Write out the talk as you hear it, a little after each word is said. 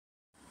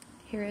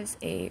Here is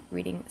a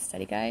reading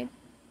study guide.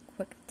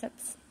 Quick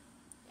tips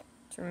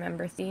to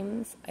remember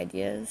themes,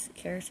 ideas,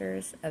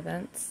 characters,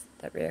 events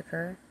that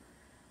reoccur,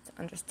 to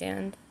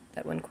understand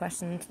that when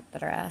questions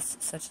that are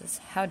asked, such as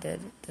how did,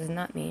 does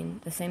not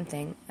mean the same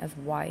thing as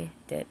why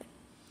did.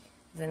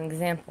 As an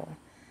example,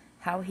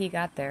 how he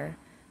got there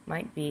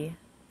might be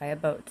by a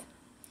boat.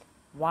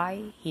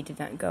 Why he did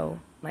not go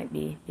might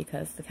be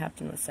because the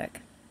captain was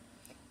sick.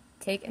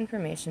 Take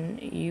information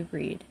you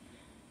read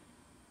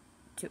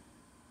to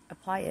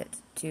apply it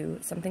to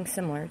something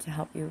similar to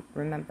help you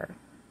remember.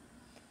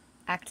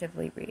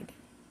 Actively read.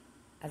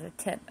 As a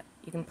tip,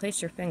 you can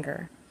place your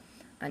finger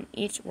on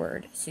each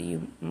word so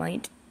you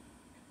might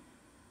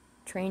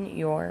train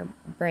your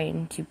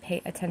brain to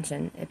pay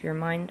attention if your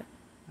mind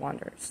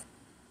wanders.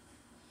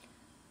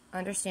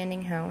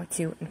 Understanding how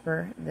to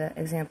infer the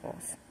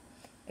examples.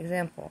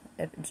 Example,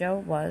 if Joe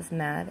was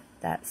mad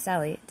that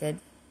Sally did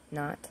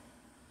not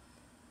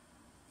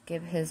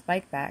give his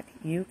bike back,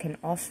 you can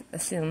also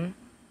assume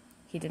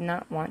he did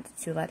not want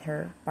to let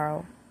her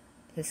borrow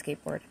his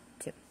skateboard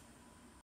too.